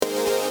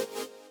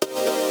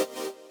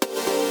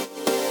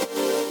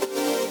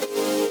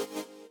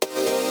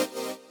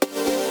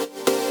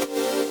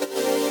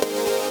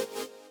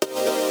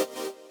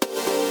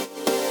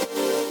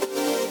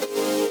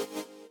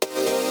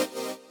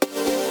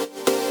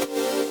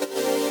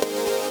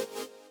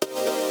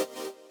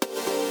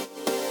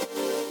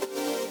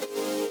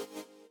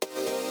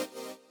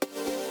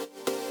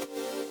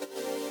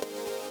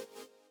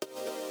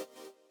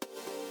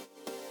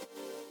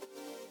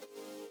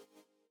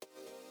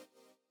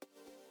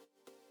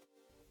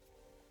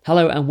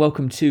Hello and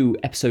welcome to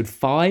episode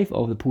 5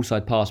 of the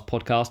Poolside Pass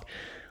podcast.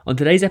 On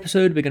today's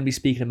episode, we're going to be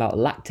speaking about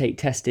lactate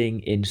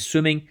testing in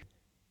swimming.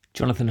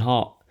 Jonathan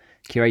Hart,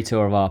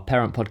 curator of our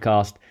parent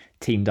podcast,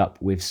 teamed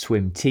up with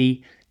Swim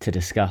T to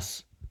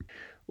discuss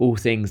all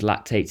things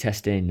lactate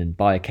testing and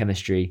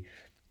biochemistry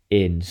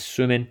in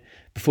swimming.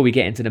 Before we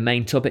get into the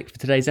main topic for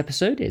today's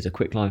episode, here's a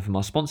quick line from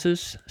our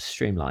sponsors,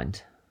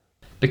 Streamlined.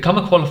 Become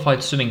a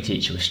qualified swimming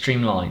teacher with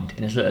Streamlined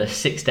in as little as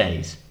 6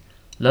 days.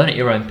 Learn at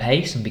your own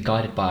pace and be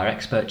guided by our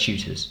expert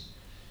tutors.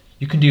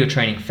 You can do your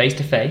training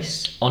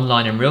face-to-face,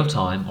 online in real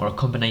time, or a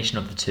combination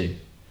of the two.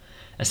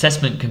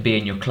 Assessment can be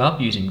in your club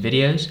using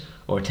videos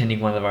or attending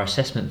one of our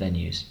assessment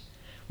venues.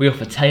 We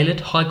offer tailored,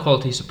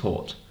 high-quality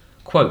support.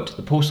 Quote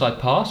the Poolside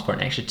Pass for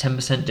an extra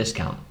 10%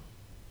 discount.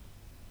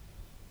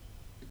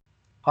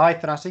 Hi,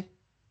 Thanasi.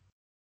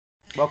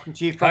 Welcome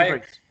to you from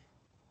Greece.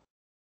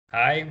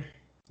 Hi,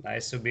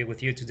 nice to be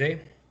with you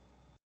today.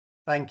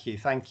 Thank you.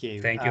 Thank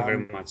you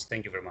very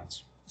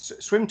much.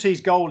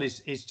 SwimT's goal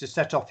is to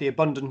set off the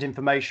abundant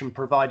information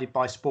provided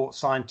by sports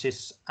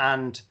scientists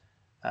and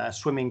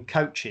swimming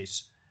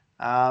coaches.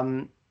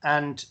 And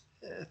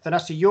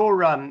Thanasi,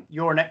 you're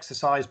an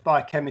exercise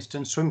biochemist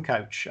and swim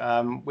coach,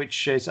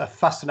 which is a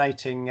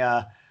fascinating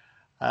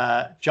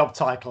job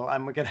title,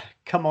 and we're going to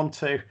come on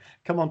to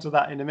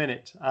that in a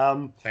minute.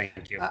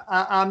 Thank you.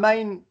 Our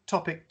main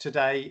topic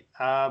today,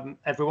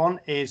 everyone,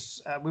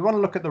 is we want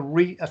to look at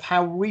of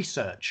how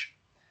research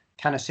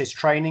can assist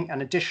training,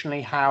 and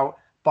additionally how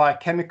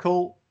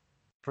biochemical,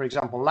 for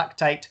example,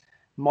 lactate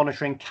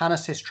monitoring, can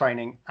assist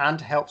training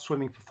and help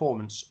swimming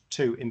performance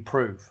to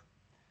improve.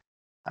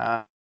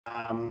 Let's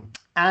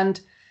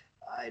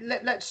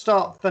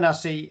start,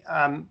 Thanasi,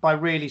 by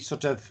really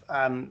sort of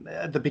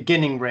at the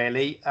beginning,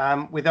 really,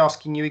 with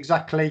asking you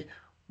exactly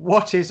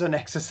what is an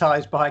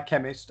exercise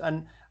biochemist,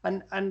 and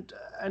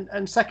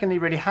secondly,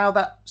 really, how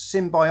that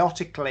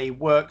symbiotically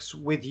works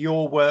with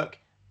your work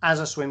as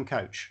a swim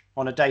coach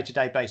on a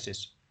day-to-day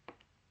basis.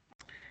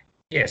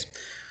 Yes.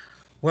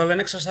 Well, an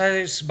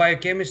exercise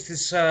biochemist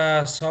is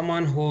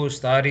someone who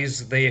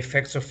studies the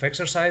effects of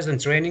exercise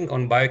and training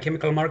on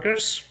biochemical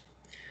markers.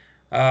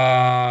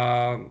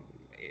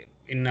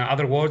 In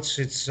other words,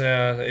 it's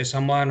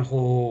someone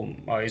who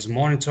is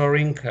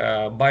monitoring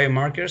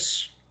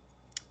biomarkers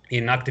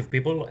in active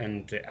people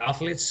and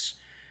athletes,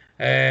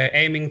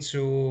 aiming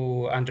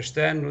to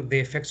understand the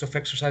effects of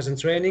exercise and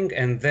training,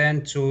 and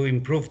then to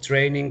improve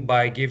training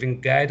by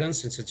giving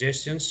guidance and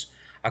suggestions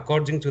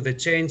according to the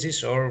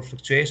changes or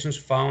fluctuations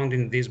found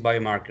in these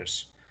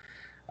biomarkers.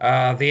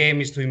 The aim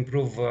is to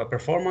improve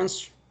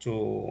performance,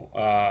 to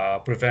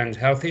prevent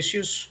health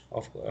issues,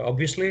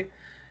 obviously,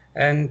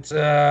 and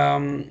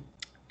there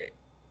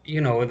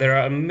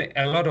are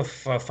a lot of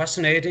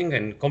fascinating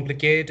and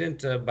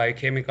complicated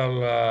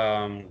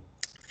biochemical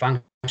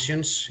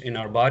functions in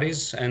our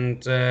bodies,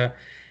 and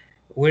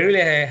we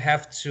really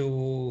have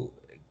to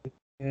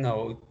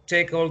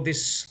take all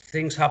these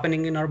things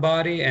happening in our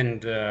body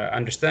and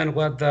understand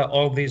what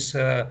all these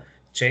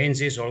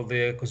changes, all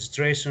the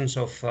concentrations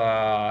of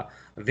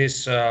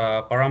these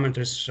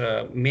parameters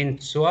mean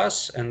to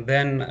us, and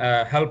then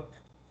help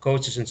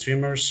coaches and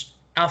swimmers,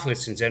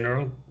 athletes in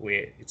general.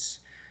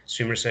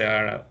 Swimmers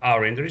are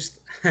our interest.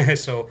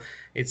 So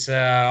it's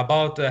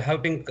about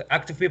helping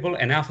active people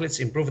and athletes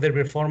improve their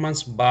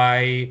performance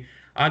by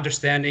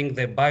understanding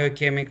the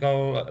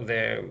biochemical,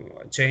 the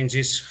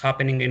changes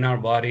happening in our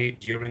body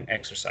during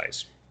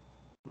exercise.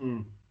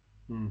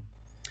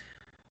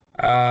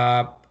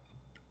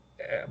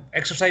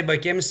 Exercise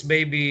biochemists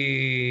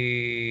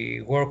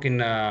maybe work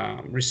in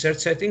research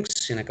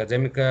settings, in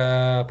academic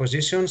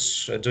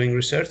positions, doing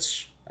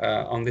research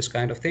on these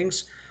kind of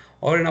things,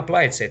 or in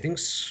applied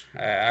settings,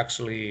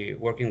 actually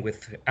working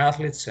with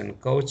athletes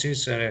and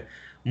coaches,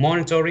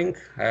 monitoring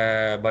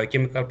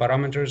biochemical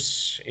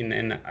parameters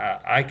in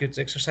acute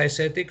exercise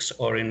settings,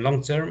 or in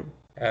long-term,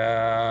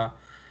 the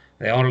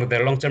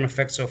long-term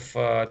effects of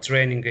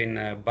training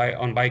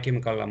on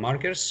biochemical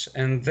markers,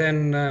 and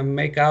then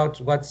make out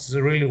what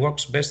really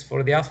works best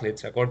for the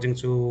athlete according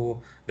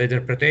to the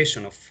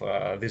interpretation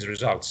of these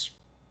results.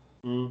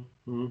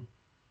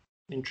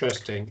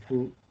 Interesting.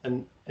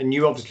 And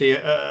you obviously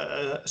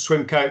a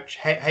swim coach,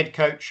 head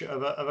coach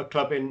of a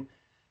club in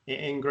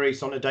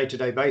Greece on a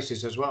day-to-day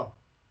basis as well.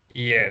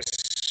 Yes.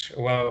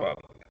 Well,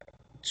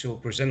 to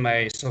present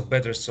myself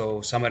better so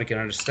somebody can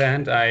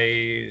understand,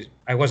 I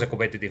was a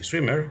competitive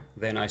swimmer.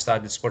 Then I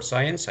studied sports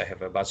science. I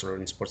have a bachelor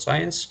in sports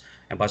science,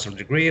 a bachelor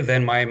degree.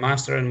 Then my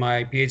master and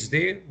my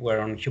PhD were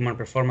on human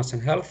performance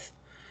and health.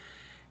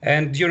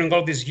 And during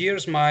all these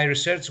years, my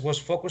research was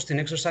focused in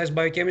exercise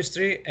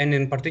biochemistry, and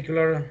in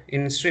particular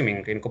in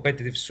swimming, in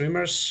competitive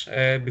swimmers,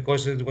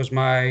 because it was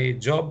my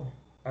job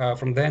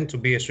from then to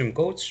be a swim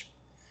coach.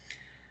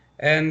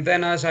 And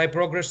then as I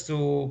progressed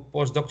to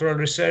postdoctoral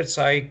research,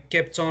 I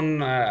kept on,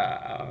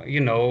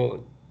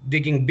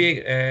 digging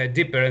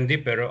deeper and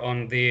deeper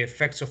on the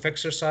effects of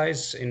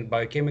exercise in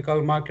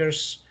biochemical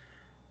markers,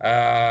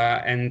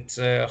 and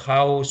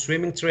how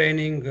swimming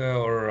training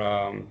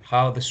or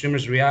how the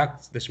swimmers'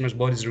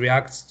 bodies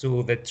react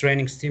to the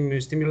training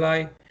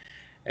stimuli,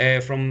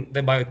 from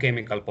the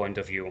biochemical point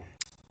of view,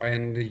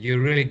 and you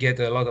really get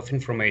a lot of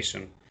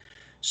information.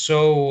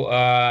 So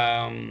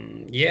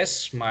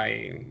yes,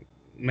 my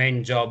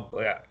main job,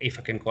 if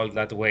I can call it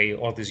that way,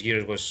 all these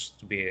years was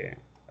to be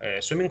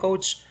a swimming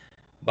coach,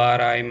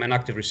 but I'm an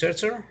active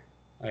researcher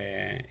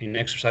in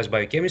exercise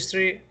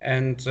biochemistry,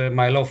 and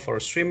my love for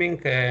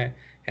swimming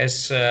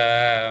has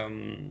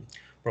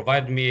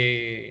provided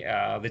me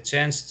the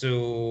chance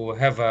to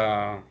have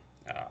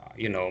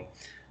you know,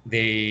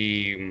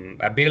 the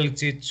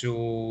ability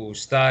to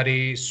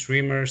study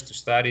swimmers, to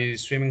study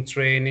swimming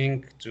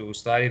training, to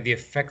study the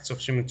effects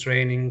of swimming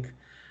training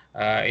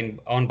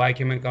on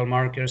biochemical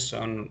markers,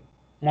 on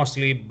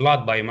mostly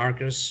blood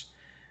biomarkers.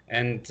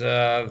 And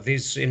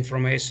this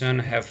information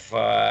have,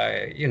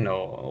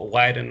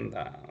 widened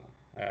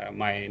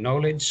my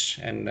knowledge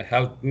and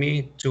helped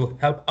me to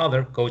help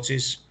other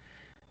coaches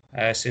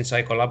since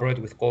I collaborate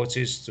with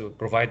coaches to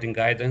providing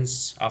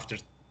guidance after,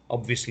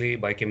 obviously,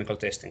 biochemical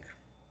testing.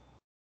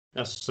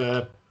 That's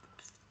a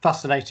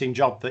fascinating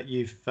job that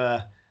you've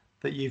got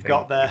there. Thank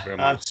you very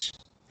much.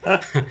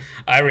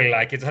 I really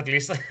like it, at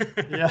least.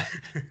 Yeah,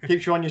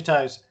 keeps you on your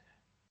toes.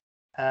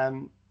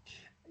 Can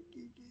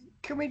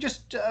we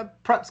just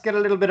perhaps get a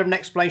little bit of an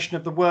explanation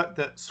of the work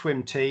that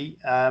SwimT,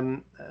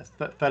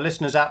 for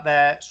listeners out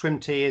there,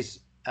 SwimT is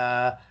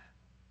SSWIMT,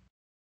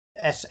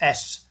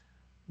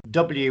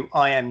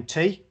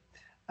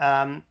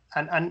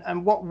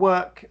 and what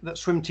work that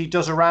SwimT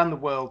does around the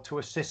world to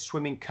assist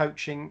swimming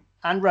coaching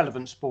and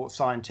relevant sports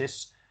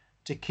scientists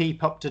to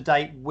keep up to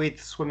date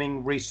with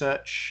swimming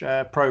research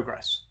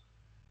progress.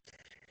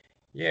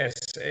 Yes,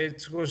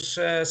 it was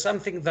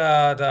something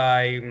that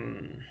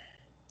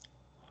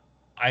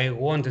I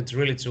wanted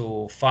really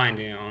to find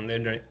on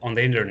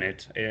the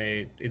internet.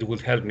 It would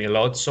help me a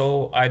lot,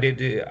 so I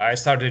did. I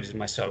started it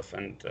myself,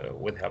 and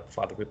with help of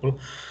other people.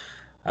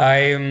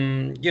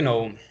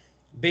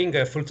 Being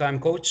a full-time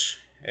coach,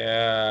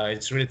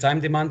 it's really time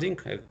demanding.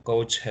 A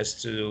coach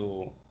has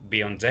to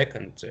be on deck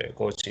and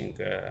coaching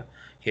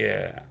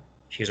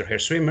his or her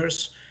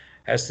swimmers,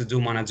 has to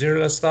do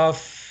managerial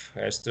stuff,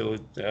 has to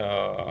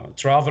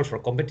travel for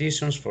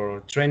competitions,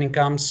 for training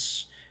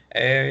camps.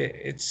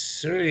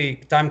 It's really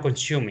time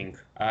consuming,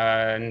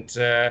 and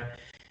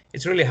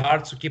it's really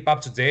hard to keep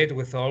up to date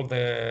with all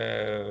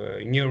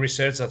the new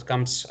research that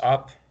comes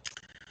up.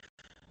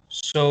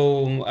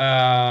 So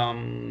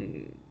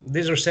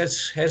this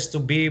research has to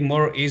be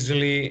more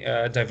easily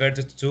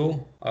diverted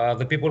to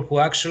the people who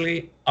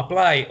actually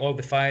apply all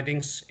the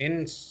findings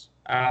on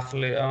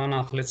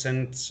athletes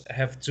and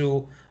have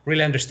to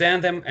really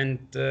understand them and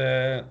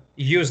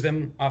use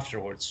them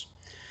afterwards.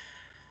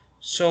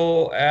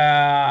 So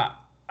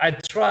I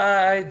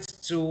tried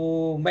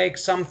to make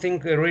something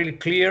really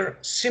clear,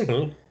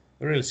 simple,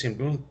 really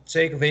simple.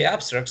 Take the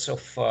abstracts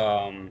of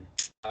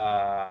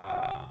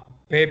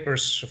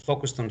papers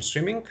focused on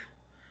swimming,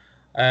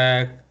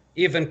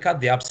 even cut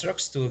the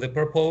abstracts to the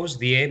purpose,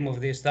 the aim of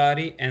the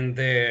study, and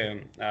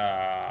the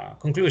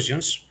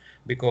conclusions,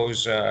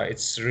 because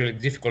it's really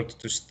difficult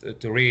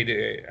to read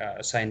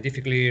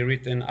scientifically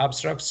written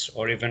abstracts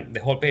or even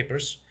the whole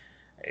papers.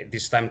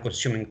 This time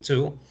consuming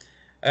too.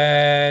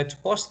 To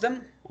post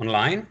them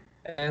online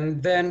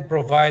and then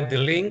provide the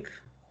link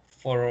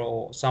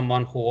for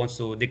someone who wants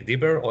to dig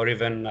deeper or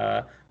even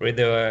read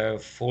the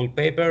full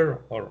paper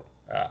or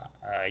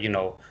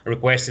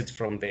request it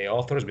from the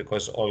authors,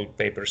 because all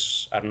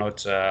papers are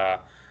not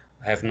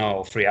have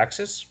no free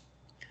access.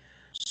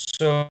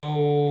 So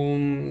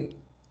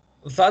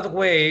that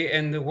way,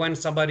 and when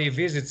somebody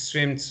visits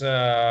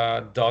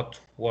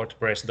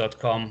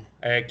swimt.wordpress.com,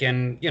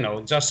 can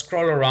just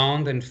scroll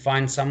around and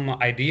find some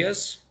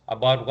ideas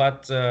about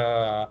what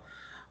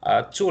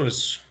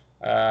tools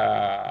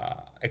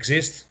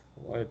exist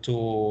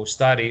to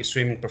study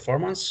swimming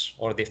performance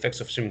or the effects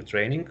of swimming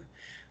training,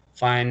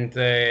 find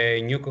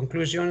new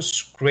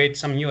conclusions, create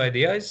some new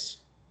ideas,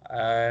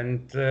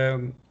 and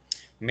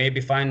maybe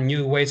find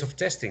new ways of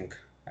testing.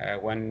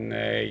 When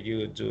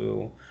you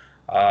do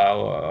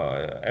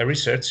a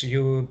research,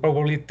 you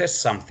probably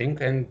test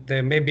something, and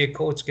maybe a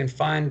coach can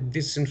find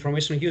this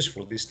information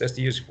useful, this test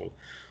useful.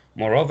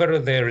 Moreover,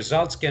 the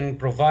results can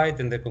provide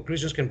and the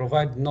conclusions can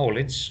provide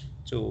knowledge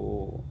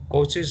to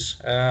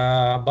coaches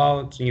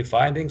about new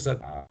findings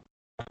that are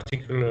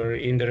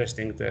particularly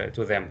interesting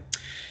to them.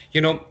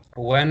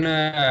 When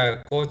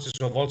coaches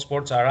of all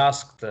sports are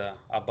asked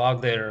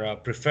about their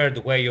preferred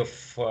way of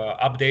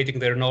updating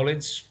their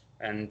knowledge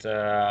and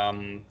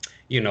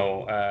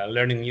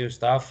learning new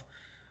stuff,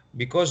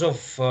 because of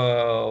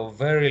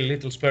very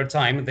little spare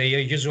time, they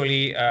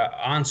usually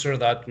answer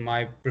that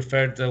my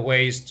preferred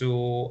way is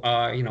to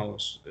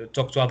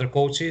talk to other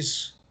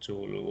coaches,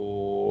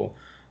 to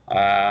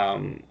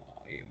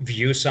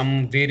view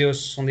some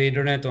videos on the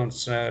internet, or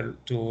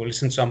to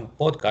listen to some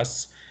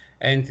podcasts.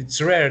 And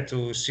it's rare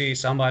to see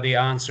somebody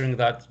answering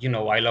that,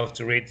 I love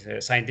to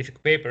read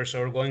scientific papers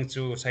or going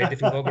to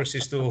scientific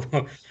congresses to,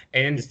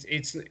 and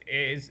this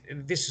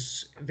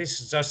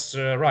is just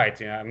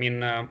right. I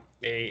mean, a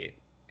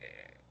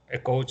a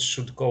coach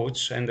should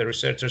coach and the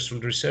researcher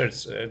should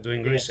research,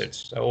 doing Yes.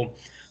 research. So,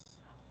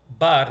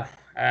 but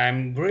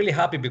I'm really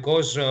happy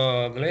because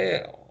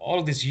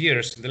all these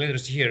years, the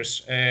latest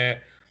years,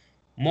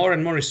 more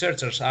and more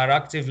researchers are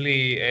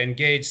actively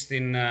engaged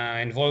in,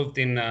 involved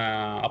in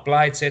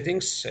applied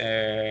settings,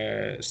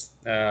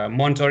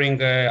 monitoring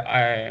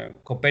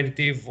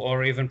competitive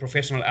or even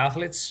professional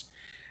athletes.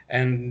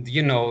 And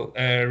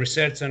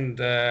research and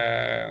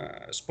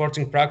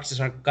sporting practices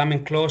are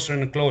coming closer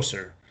and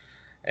closer.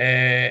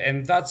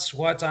 And that's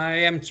what I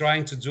am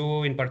trying to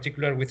do in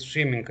particular with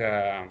swimming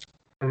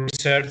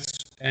research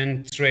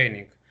and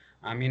training.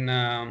 I mean,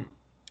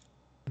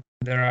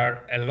 there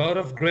are a lot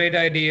of great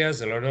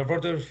ideas, a lot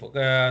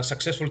of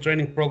successful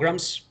training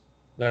programs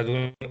that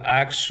will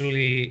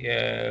actually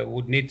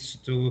would need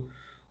to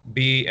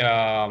be,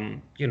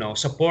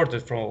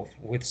 supported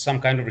with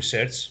some kind of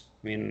research.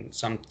 I mean,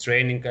 some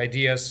training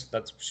ideas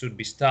that should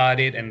be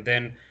studied and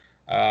then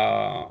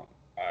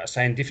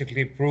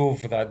scientifically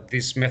prove that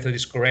this method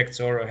is correct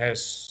or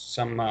has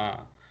some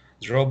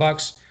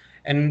drawbacks.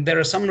 And there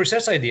are some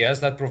research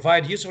ideas that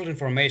provide useful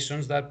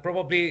information that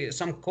probably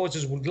some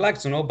coaches would like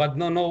to know, but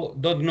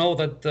don't know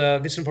that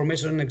this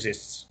information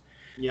exists.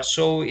 Yep.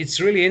 So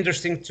it's really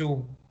interesting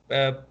to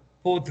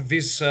put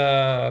these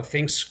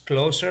things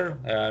closer,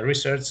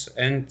 research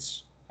and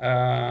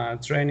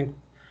training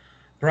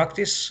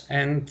practice.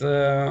 And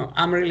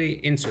I'm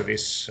really into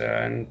this.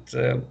 And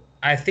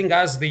I think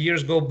as the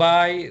years go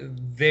by,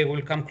 they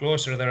will come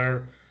closer. There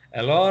are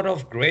a lot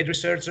of great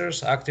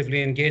researchers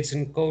actively engaged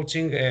in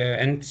coaching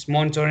and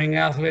monitoring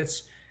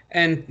athletes,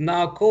 and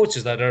now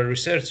coaches that are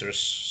researchers.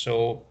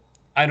 So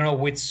I don't know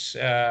which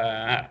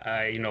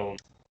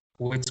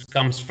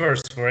comes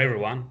first for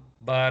everyone,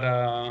 but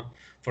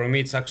for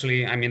me, it's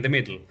actually I'm in the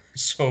middle.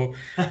 So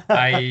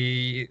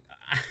I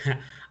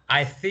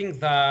I think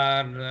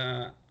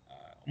that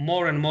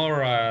more and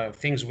more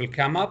things will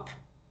come up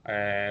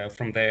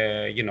from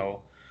the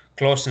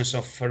closeness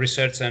of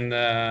research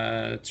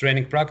and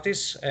training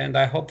practice, and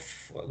I hope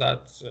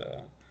that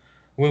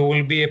we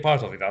will be a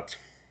part of that.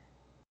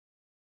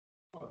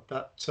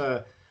 That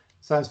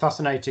sounds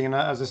fascinating, and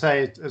as I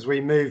say, as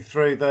we move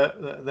through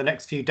the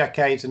next few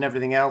decades and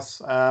everything else,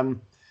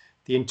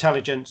 the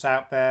intelligence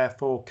out there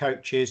for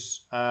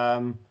coaches,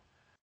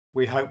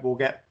 we hope will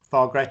get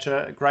far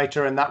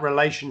greater, and that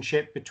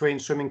relationship between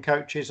swimming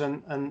coaches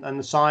and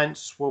the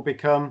science will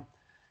become,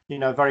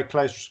 a very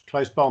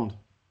close bond.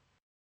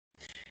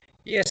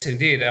 Yes,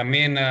 indeed. I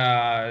mean,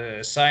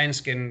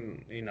 science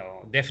can,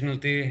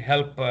 definitely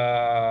help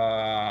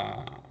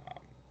the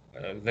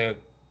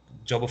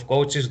job of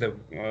coaches, the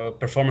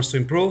performance to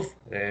improve.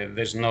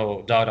 There's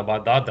no doubt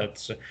about that.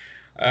 That's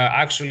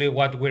actually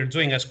what we're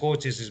doing as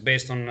coaches is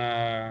based on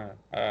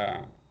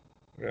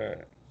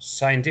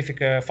scientific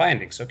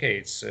findings.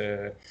 Okay,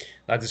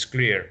 that is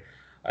clear.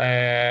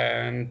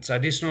 And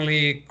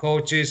additionally,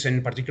 coaches, and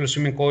in particular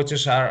swimming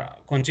coaches, are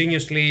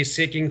continuously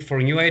seeking for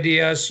new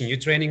ideas, new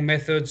training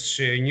methods,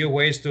 new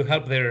ways to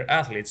help their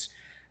athletes.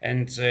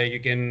 And you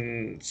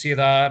can see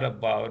that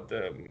about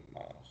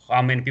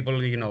how many people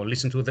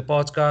listen to the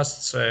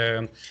podcasts,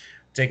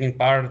 taking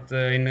part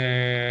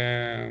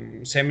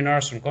in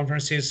seminars and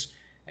conferences.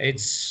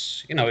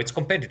 It's it's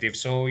competitive,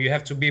 so you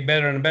have to be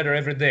better and better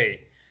every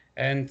day.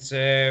 And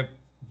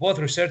both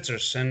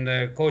researchers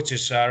and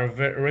coaches are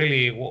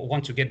really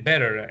want to get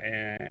better,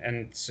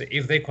 and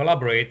if they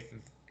collaborate,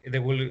 they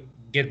will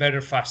get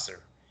better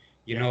faster.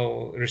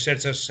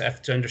 Researchers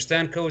have to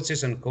understand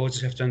coaches, and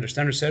coaches have to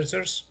understand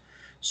researchers.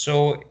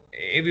 So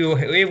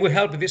if we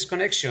help this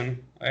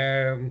connection,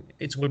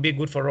 it will be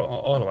good for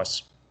all of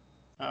us.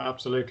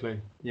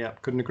 Absolutely, yeah,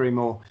 couldn't agree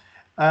more.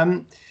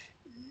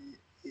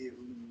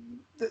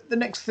 The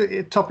next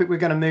topic we're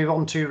going to move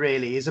on to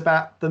really is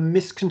about the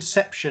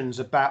misconceptions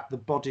about the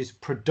body's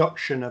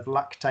production of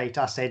lactate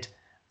acid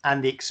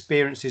and the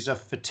experiences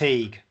of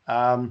fatigue.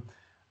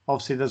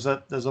 Obviously, there's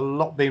a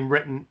lot being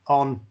written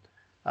on,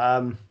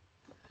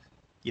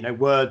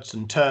 words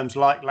and terms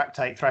like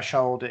lactate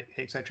threshold,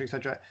 etc.,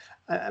 etc.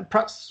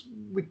 Perhaps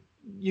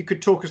you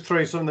could talk us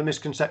through some of the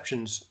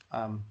misconceptions.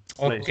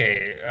 Please.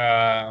 Okay.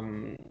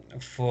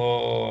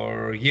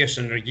 For years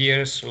and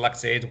years,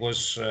 lactate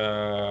was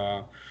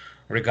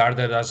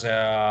regarded as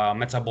a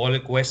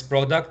metabolic waste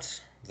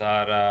product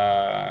that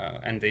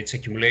and its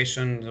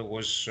accumulation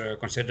was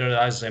considered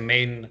as a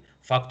main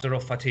factor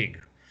of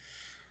fatigue.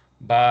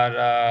 But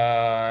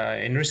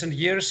in recent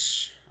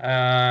years,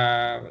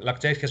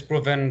 lactate has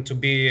proven to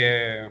be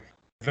a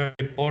very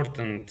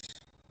important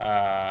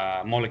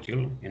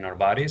molecule in our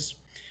bodies.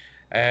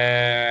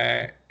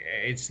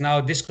 It's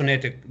now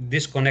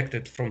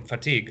disconnected from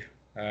fatigue.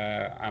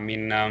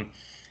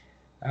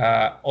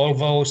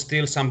 Although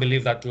still some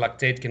believe that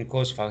lactate can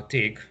cause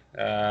fatigue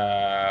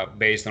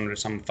based on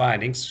some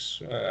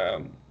findings,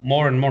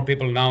 more and more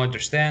people now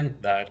understand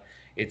that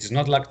it is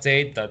not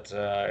lactate that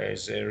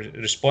is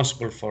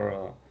responsible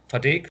for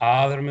fatigue.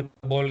 Other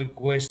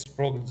metabolic waste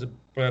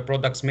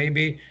products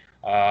maybe,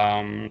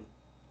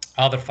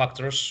 other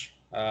factors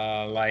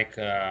like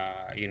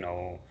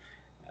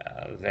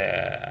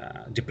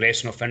the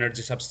depletion of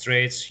energy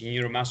substrates,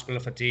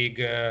 neuromuscular fatigue,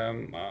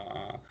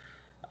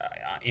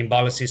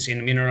 imbalances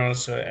in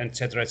minerals,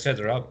 etc.,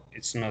 etc.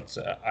 It's not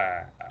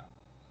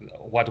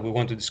what we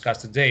want to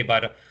discuss today,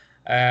 but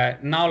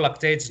now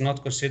lactate is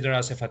not considered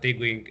as a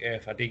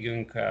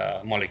fatiguing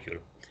molecule.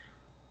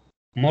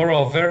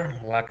 Moreover,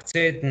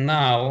 lactate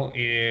now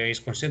is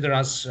considered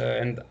as,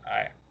 and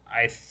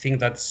I think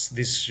that's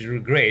this is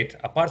great,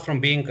 apart from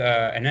being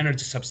an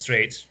energy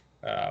substrate,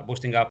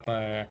 boosting up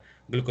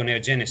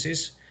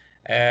gluconeogenesis,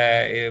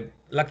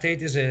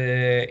 lactate is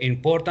an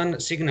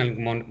important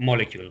signaling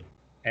molecule.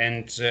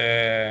 And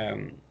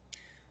the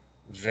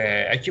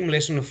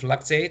accumulation of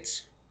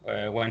lactate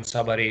when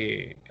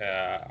somebody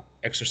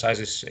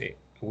exercises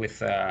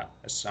with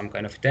some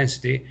kind of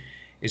intensity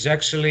is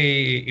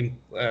actually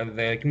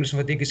the accumulation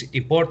of fatigue is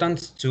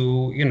important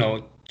to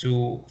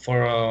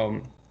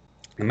for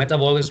the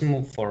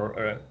metabolism,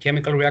 for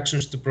chemical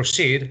reactions to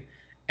proceed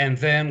and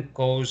then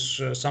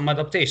cause some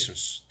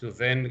adaptations to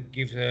then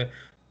give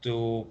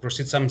to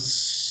proceed some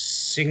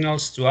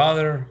signals to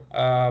other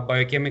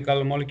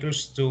biochemical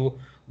molecules to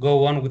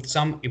go on with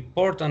some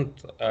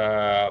important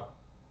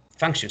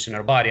functions in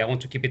our body. I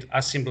want to keep it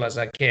as simple as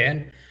I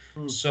can.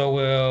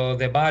 So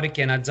the body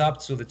can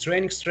adapt to the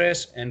training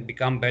stress and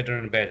become better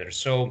and better.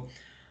 So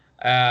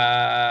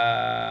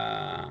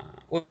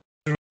we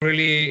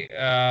really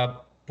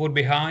put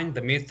behind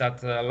the myth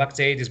that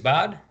lactate is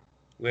bad.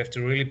 We have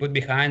to really put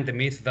behind the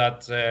myth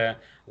that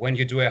when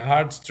you do a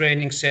hard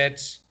training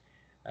set,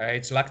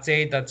 it's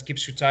lactate that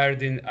keeps you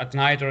tired at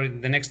night or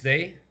the next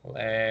day.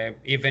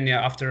 Even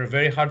after a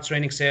very hard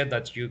training set,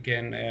 that you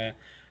can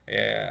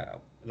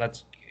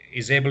that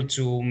is able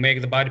to make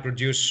the body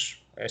produce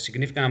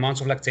significant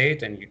amounts of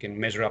lactate, and you can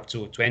measure up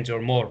to 20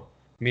 or more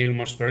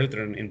millimoles per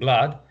liter in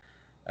blood.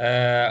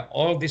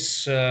 All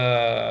this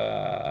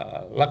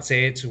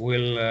lactate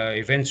will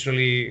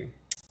eventually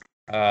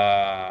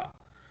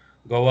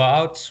go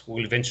out,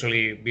 will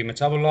eventually be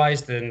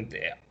metabolized, and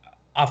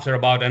after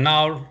about an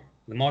hour,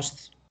 the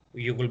most,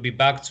 you will be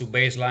back to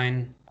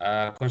baseline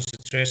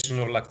concentration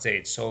of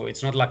lactate. So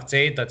it's not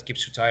lactate that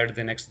keeps you tired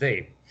the next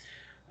day.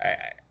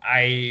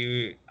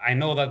 I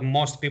know that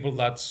most people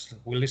that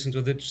will listen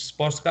to this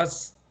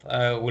podcast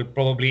will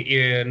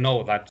probably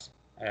know that,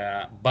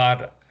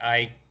 but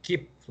I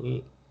keep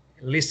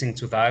listening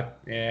to that.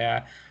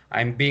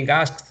 I'm being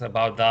asked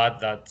about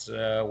that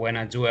when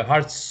I do a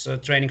hard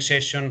training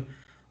session,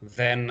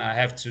 then I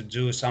have to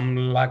do some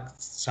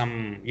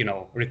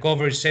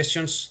recovery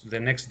sessions the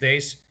next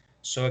days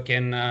so I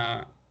can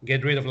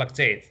get rid of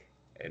lactate.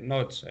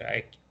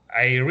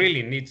 I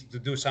really need to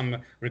do some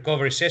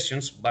recovery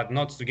sessions, but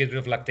not to get rid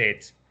of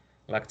lactate.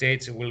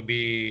 Lactate will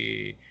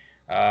be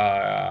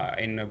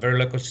in very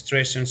low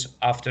concentrations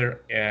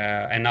after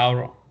an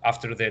hour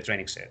after the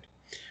training set.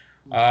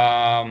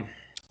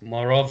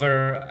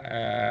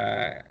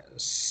 Moreover,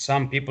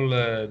 some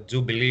people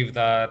do believe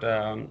that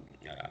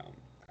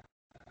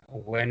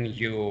when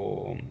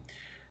you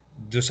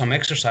do some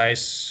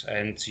exercise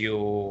and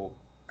you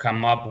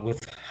come up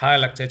with high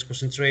lactate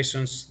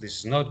concentrations, this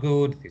is not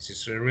good, this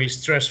is really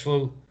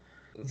stressful.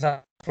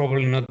 That's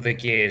probably not the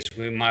case.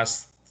 We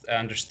must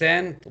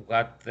understand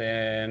what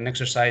an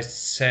exercise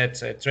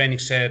set, a training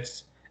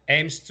set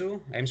aims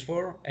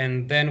for,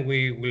 and then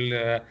we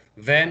will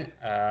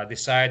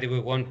decide if we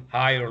want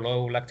high or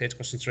low lactate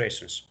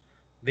concentrations.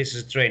 This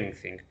is a training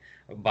thing.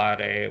 But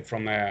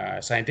from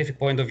a scientific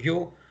point of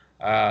view,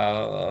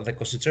 the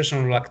concentration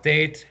of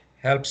lactate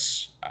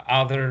helps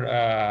other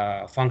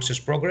functions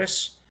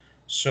progress.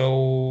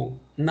 So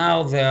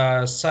now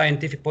the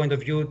scientific point of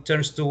view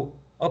turns to,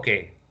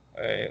 okay,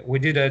 we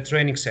did a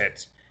training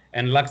set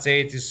and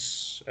lactate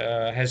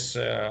has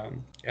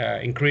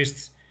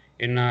increased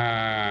in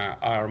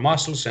our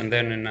muscles and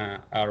then in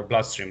our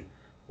bloodstream.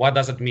 What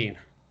does it mean?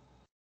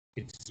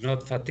 It's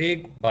not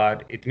fatigue,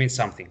 but it means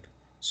something.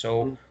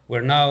 So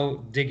we're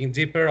now digging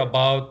deeper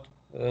about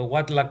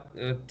what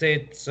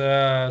lactate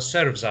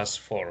serves us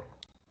for.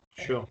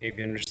 Sure. If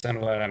you understand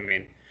what I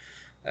mean.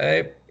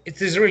 It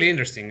is really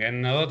interesting,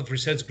 and a lot of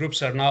research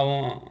groups are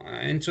now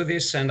into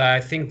this, and I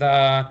think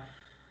that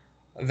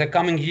the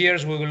coming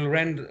years we will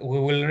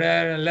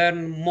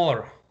learn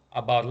more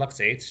about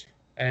lactate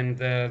and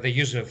the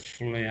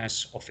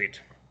usefulness of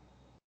it.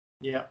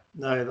 Yeah,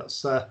 no,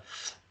 that's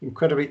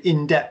incredibly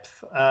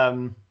in-depth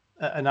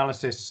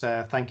analysis.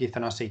 Thank you,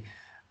 Thanasi.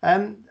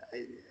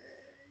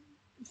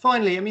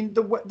 Finally, I mean,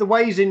 the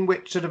ways in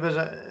which, sort of as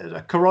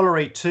a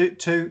corollary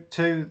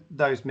to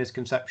those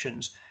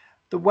misconceptions,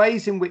 the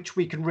ways in which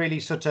we can really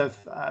sort of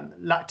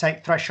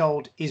lactate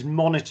threshold is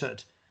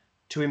monitored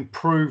to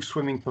improve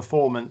swimming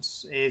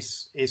performance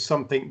is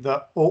something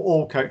that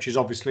all coaches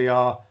obviously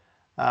are,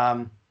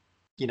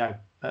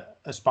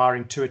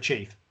 aspiring to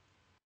achieve.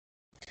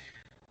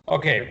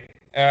 Okay,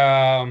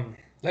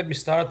 let me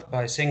start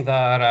by saying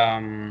that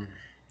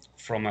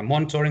from a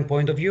monitoring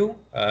point of view,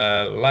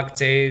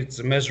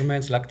 lactate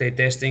measurements, lactate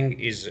testing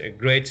is a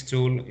great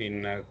tool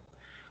in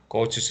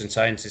coaches and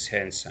scientists'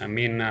 hands. I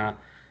mean,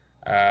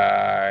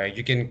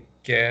 you can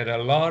get a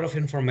lot of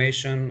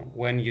information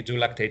when you do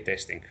lactate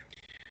testing.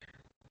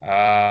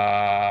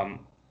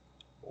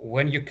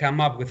 When you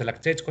come up with the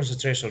lactate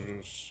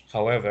concentrations,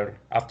 however,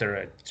 after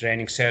a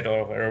training set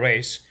or a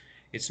race,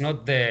 it's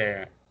not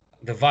the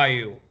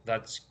value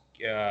that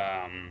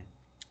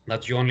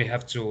you only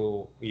have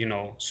to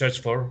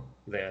search for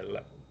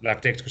the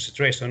lactate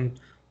concentration,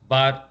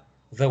 but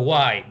the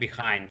why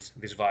behind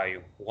this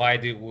value. Why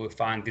do we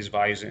find these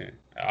values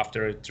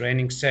after a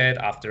training set,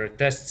 after a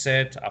test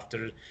set,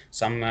 after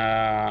some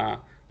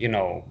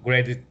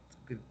graded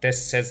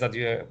test sets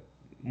that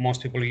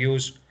most people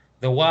use?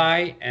 The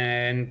why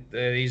and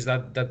is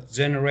that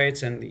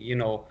generates and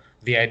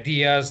the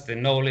ideas, the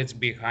knowledge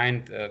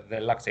behind the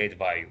lactate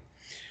value.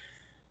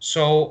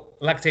 So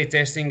lactate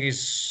testing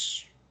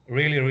is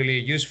really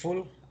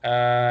useful,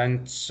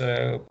 and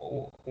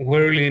we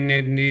really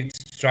need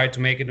to try to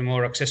make it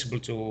more accessible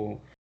to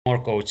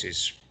more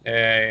coaches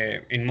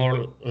in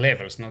more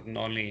levels, not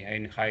only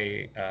in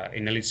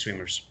elite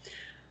swimmers.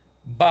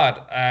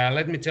 But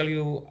let me tell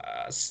you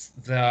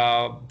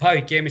the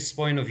biochemist's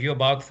point of view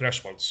about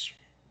thresholds.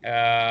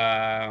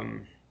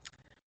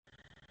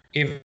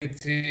 If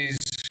it is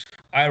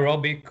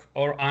aerobic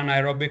or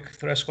anaerobic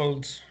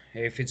threshold,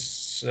 if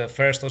it's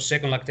first or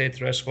second lactate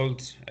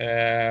threshold,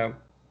 a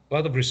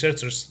lot of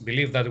researchers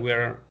believe that we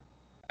are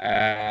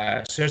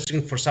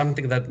searching for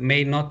something that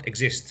may not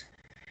exist.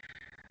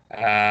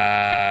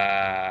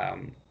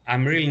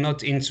 I'm really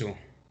not into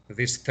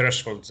these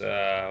threshold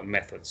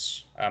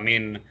methods. I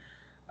mean,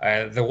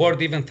 the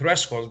word even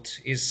threshold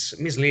is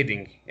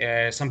misleading.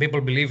 Some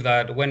people believe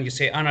that when you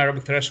say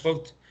anaerobic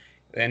threshold,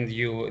 and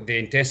the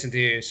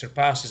intensity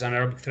surpasses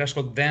anaerobic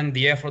threshold, then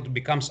the effort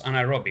becomes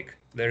anaerobic.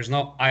 There's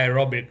no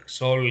aerobic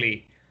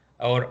solely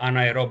or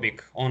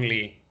anaerobic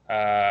only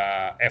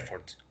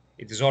effort.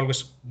 It is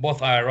always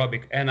both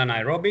aerobic and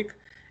anaerobic,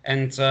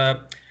 and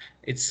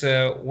it's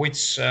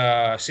which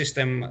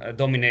system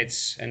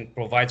dominates and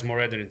provides more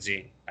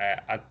energy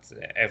at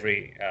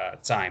every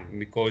time,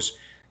 because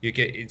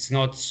it's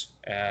not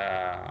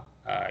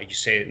you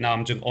say now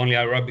I'm doing only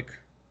aerobic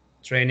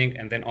training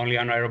and then only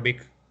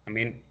anaerobic. I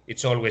mean,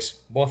 it's always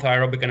both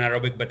aerobic and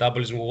anaerobic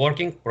metabolism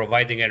working,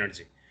 providing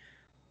energy.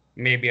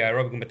 Maybe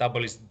aerobic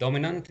metabolism is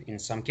dominant in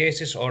some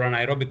cases, or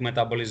anaerobic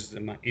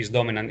metabolism is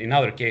dominant in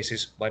other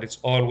cases, but it's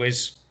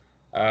always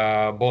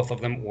both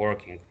of them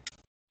working.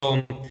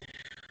 So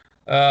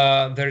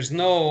there's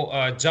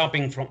no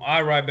jumping from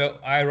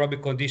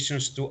aerobic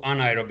conditions to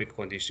anaerobic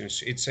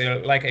conditions. It's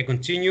like a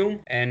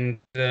continuum, and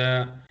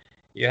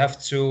you have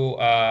to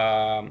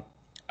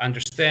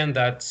understand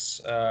that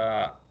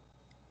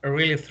a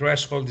really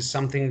threshold is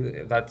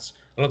something that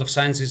a lot of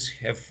scientists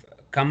have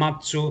come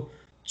up to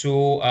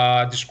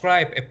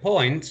describe a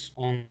point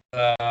on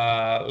the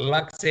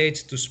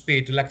lactate to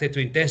speed, lactate to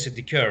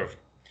intensity curve.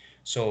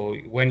 So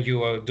when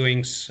you are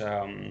doing,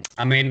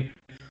 I mean,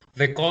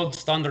 the gold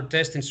standard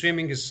test in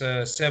swimming is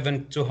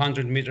 7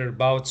 200-meter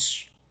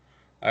bouts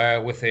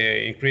with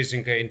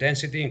increasing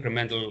intensity,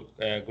 incremental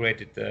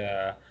graded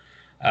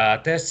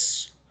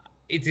tests.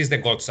 It is the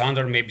gold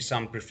standard. Maybe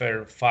some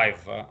prefer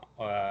 5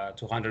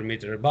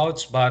 200-meter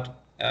bouts, but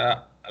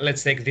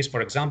let's take this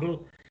for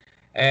example.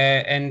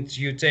 And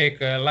you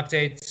take a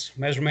lactate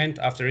measurement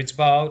after each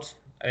bout,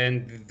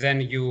 and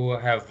then you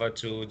have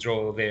to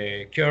draw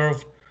the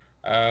curve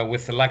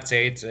with the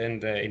lactate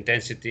and the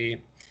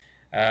intensity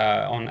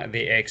on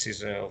the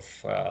axis of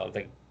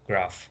the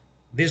graph.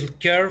 This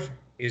curve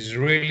is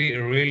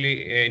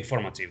really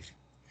informative.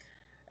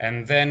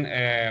 And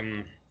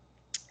then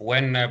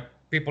when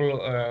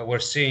people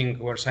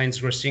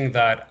scientists were seeing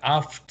that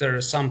after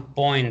some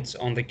point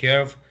on the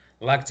curve,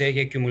 lactate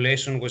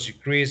accumulation was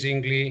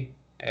increasing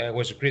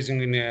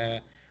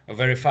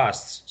very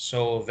fast.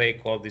 So they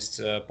call this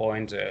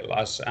point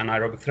as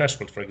anaerobic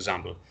threshold, for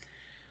example.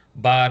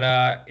 But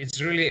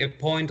it's really a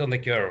point on the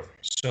curve.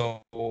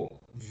 So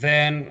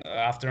then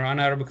after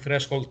anaerobic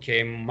threshold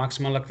came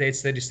maximal lactate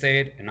steady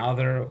state,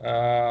 another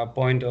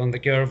point on the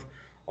curve,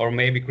 or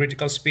maybe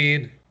critical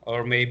speed,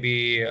 or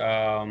maybe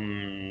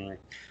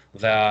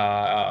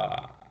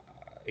the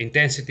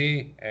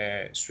intensity,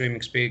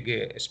 swimming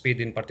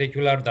speed in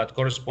particular, that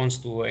corresponds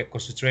to a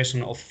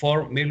concentration of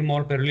 4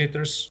 millimole per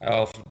liters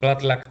of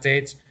blood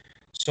lactate.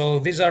 So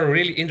these are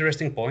really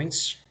interesting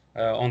points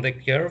on the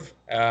curve.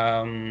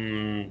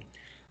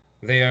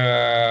 They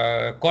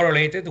are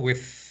correlated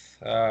with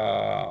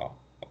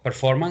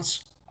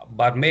performance,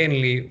 but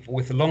mainly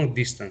with long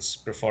distance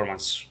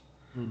performance,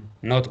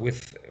 not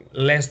with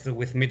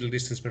middle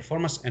distance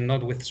performance, and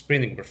not with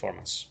sprinting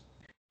performance.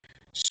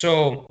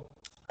 So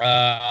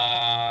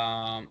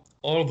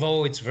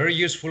although it's very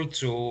useful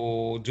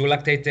to do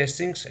lactate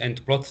testings and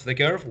to plot the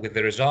curve with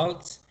the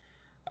results,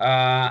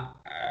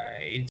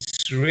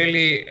 it's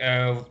really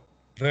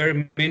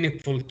very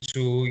meaningful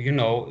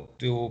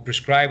to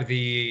prescribe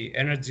the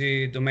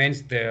energy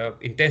domains, the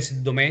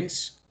intensity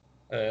domains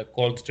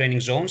called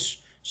training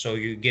zones. So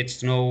you get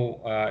to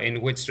know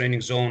in which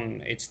training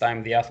zone each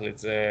time the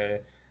athlete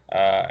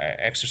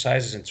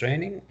exercises and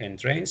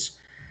trains.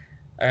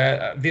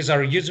 These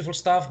are useful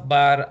stuff,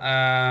 but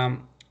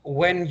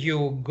when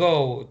you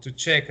go to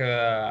check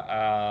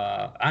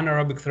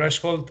anaerobic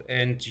threshold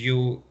and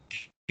you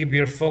keep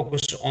your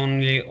focus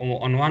only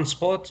on one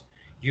spot,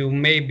 you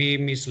may be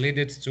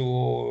misled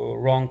to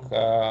wrong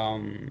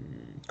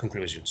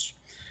conclusions.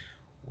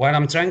 What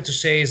I'm trying to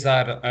say is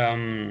that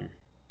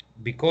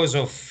because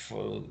of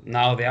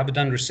now the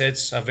abundant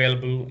research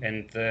available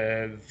and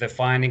the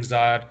findings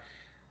that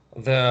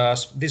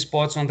these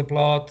spots on the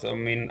plot, I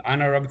mean,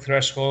 anaerobic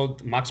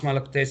threshold, maximal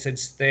lactate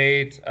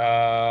state,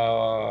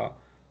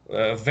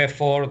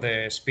 V4,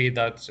 the speed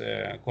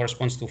that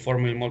corresponds to 4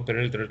 millimole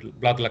per liter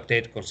blood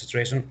lactate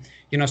concentration.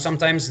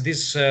 Sometimes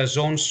these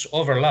zones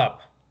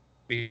overlap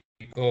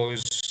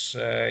because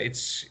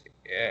it's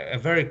a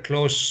very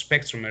close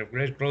spectrum, a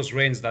very close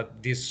range that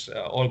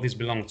all these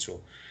belong to.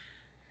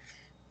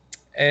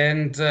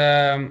 And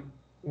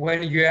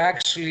when you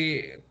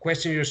actually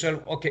question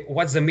yourself, okay,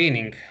 what's the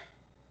meaning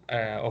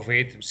of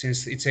it,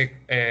 since it's an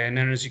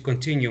energy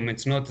continuum,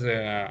 it's not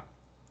a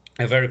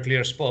very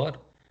clear spot,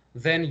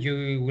 then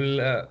you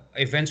will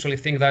eventually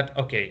think that,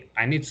 okay,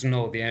 I need to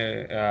know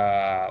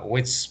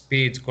which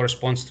speed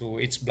corresponds to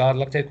each blood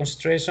lactate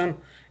concentration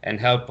and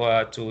help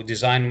to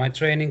design my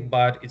training,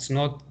 but it's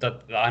not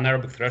that the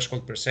anaerobic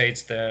threshold per se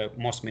is the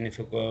most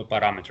meaningful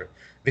parameter.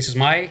 This is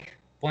my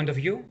point of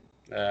view,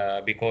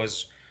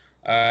 because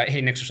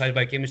in exercise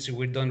biochemistry,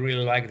 we don't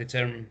really like the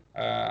term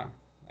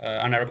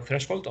anaerobic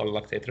threshold or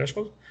lactate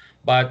threshold,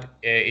 but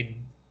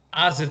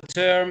as a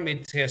term,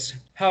 it has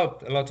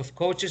helped a lot of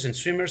coaches and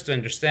swimmers to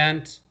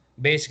understand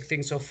basic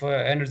things of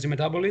energy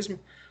metabolism,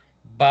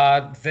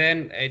 but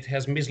then it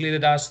has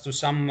misled us to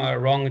some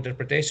wrong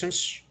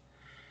interpretations.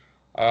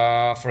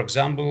 For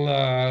example,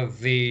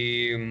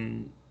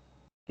 the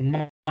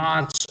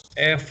much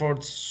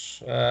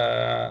efforts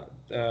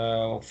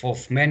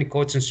of many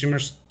coaches and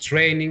swimmers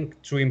training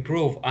to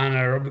improve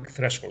anaerobic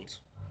threshold.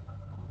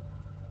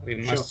 We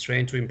must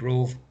train to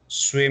improve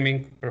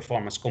swimming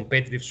performance,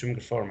 competitive swimming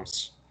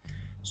performance.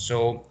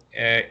 So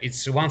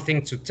it's one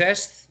thing to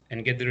test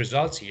and get the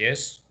results.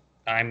 Yes,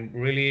 I'm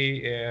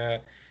really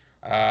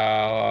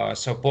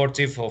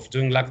supportive of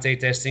doing lactate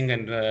testing,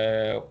 and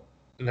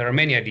there are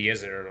many ideas.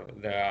 There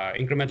are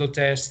incremental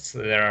tests.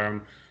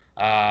 There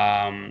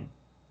are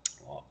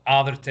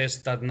other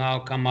tests that now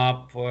come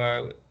up,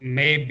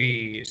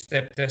 maybe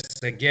step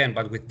tests again,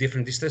 but with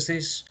different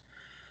distances.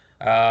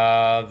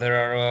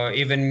 There are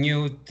even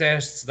new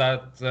tests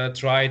that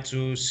try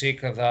to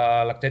seek the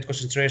lactate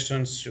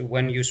concentrations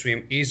when you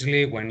swim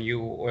easily, when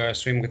you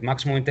swim with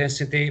maximum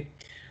intensity.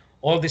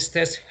 All these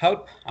tests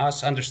help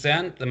us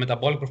understand the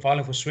metabolic profile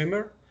of a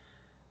swimmer,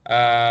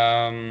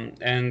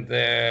 and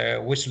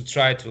we should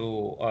try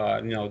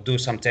to do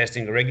some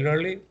testing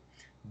regularly.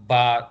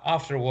 But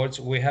afterwards,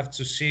 we have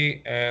to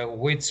see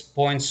which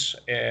points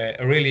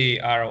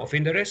really are of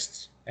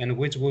interest and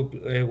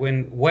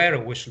where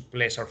we should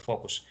place our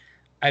focus.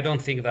 I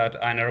don't think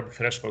that anaerobic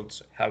threshold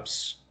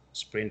helps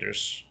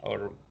sprinters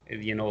or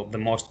the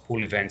most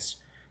cool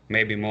events,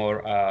 maybe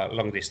more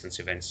long distance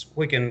events.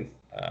 We can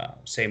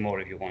say more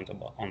if you want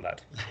on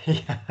that.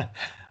 Yeah,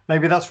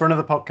 maybe that's for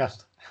another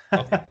podcast.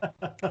 Okay.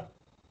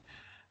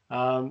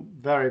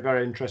 Very,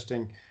 very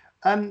interesting.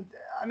 I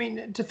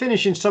mean, to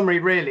finish in summary,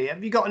 really,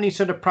 have you got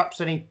perhaps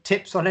any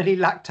tips on any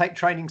lactate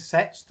training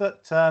sets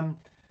that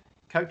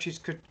coaches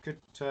could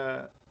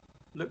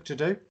look to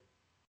do?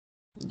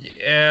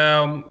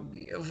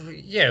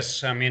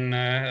 Yes, I mean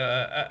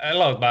a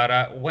lot.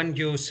 But when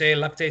you say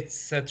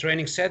lactate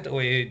training set,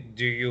 or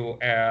do you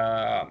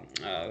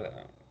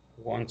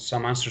want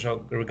some answers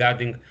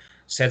regarding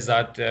sets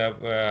that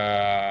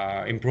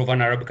improve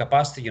anaerobic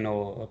capacity?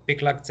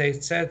 Peak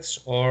lactate sets,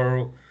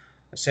 or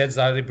sets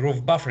that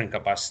improve buffering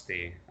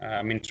capacity?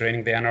 I mean,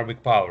 training the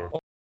anaerobic power.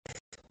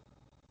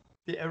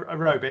 The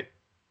aerobic.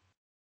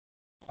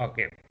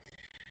 Okay.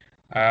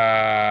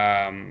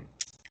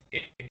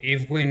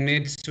 If we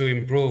need to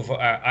improve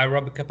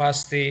aerobic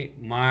capacity,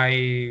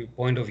 my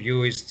point of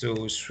view is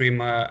to swim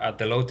at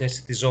the low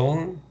density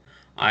zone.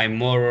 I'm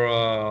more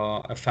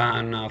a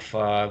fan of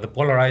the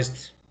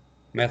polarized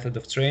method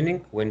of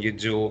training, when you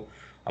do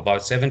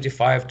about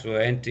 75 to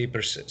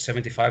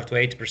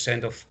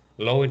 80% of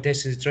low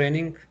intensity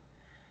training,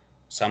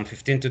 some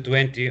 15 to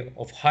 20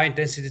 of high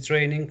intensity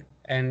training,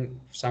 and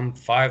some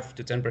 5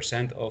 to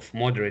 10% of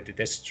moderate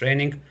intensity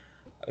training.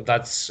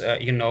 That's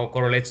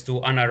correlates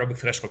to anaerobic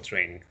threshold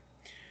training.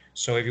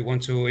 So if you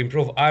want to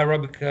improve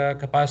aerobic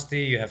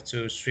capacity, you have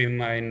to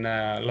swim in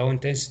low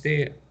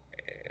intensity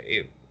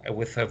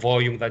with a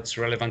volume that's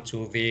relevant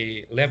to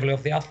the level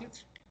of the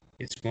athlete.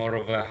 It's more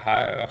of a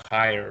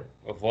higher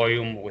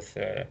volume with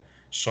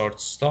short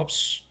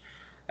stops.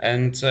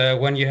 And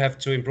when you have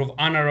to improve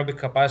anaerobic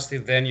capacity,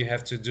 then you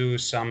have to do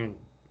some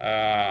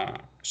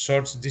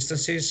short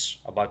distances,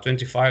 about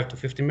 25 to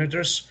 50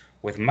 meters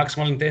with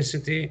maximal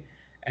intensity.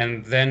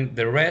 And then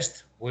the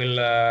rest will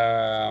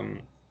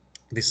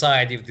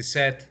decide if the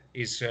set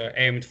is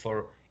aimed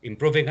for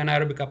improving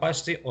anaerobic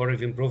capacity or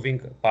if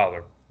improving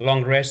power.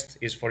 Long rest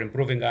is for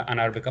improving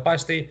anaerobic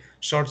capacity.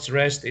 Short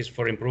rest is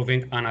for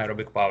improving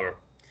anaerobic power.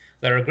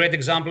 There are great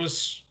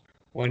examples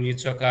When you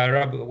talk for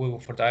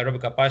the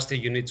aerobic capacity,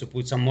 you need to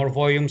put some more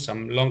volume,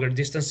 some longer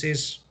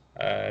distances,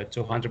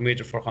 200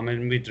 meter,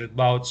 400 meter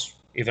bouts,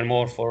 even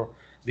more for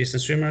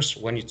distance swimmers.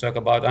 When you talk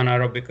about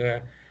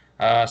anaerobic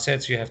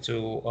sets, you have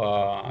to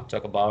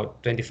talk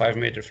about 25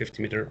 meter,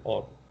 50 meter,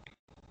 or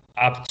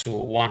up to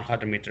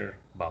 100 meter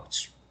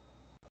bouts.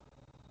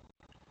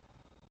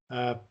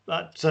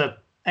 That's an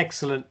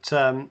excellent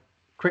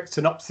quick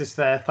synopsis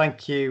there.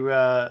 Thank you,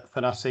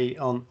 Thanasi,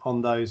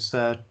 on those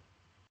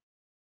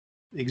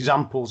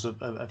examples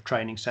of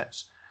training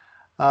sets.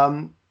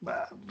 Well,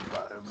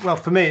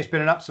 for me, it's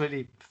been an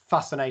absolutely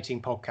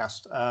fascinating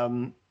podcast.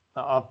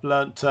 I've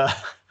learnt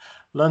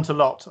a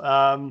lot,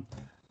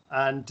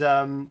 and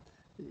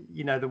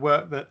the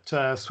work that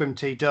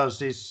SwimT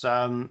does is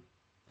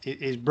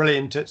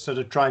brilliant at sort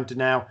of trying to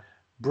now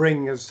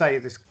bring, as say,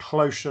 this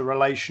closer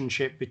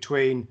relationship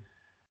between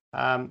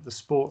the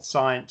sports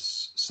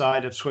science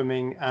side of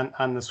swimming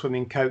and the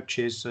swimming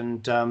coaches.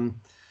 And I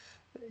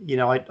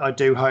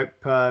do hope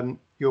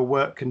your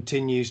work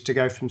continues to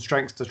go from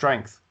strength to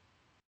strength.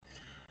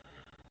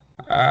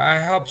 I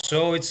hope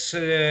so. It's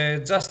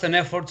just an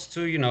effort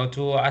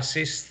to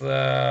assist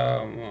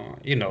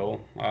the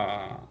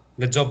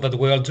job that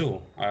we all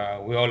do.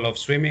 We all love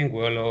swimming.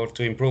 We all love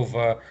to improve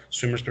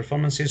swimmers'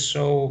 performances.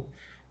 So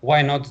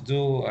why not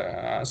do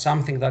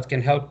something that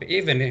can help?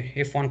 Even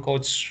if one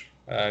coach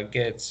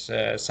gets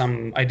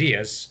some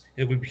ideas,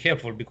 it will be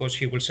helpful because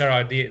he will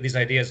share these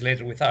ideas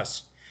later with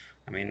us.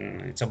 I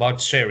mean, it's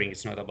about sharing.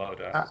 It's not about.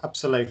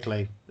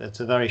 Absolutely, it's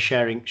a very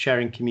sharing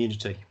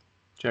community.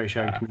 Very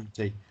sharing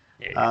community.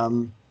 Yeah.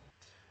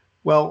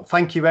 Well,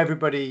 thank you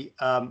everybody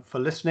for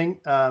listening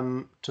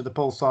to the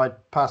Poolside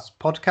Pass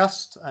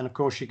podcast. And of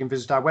course, you can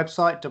visit our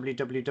website,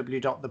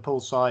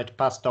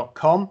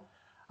 www.thepoolsidepass.com.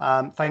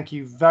 Thank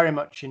you very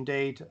much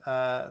indeed,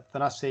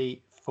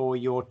 Thanasi, for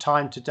your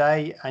time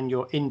today and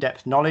your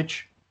in-depth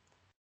knowledge.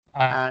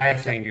 I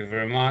thank you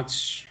very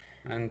much.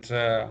 And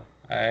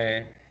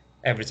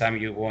every time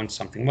you want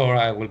something more,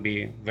 I will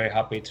be very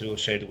happy to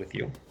share it with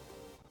you.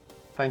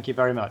 Thank you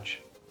very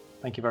much.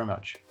 Thank you very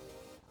much.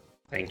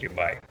 Thank you.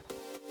 Bye.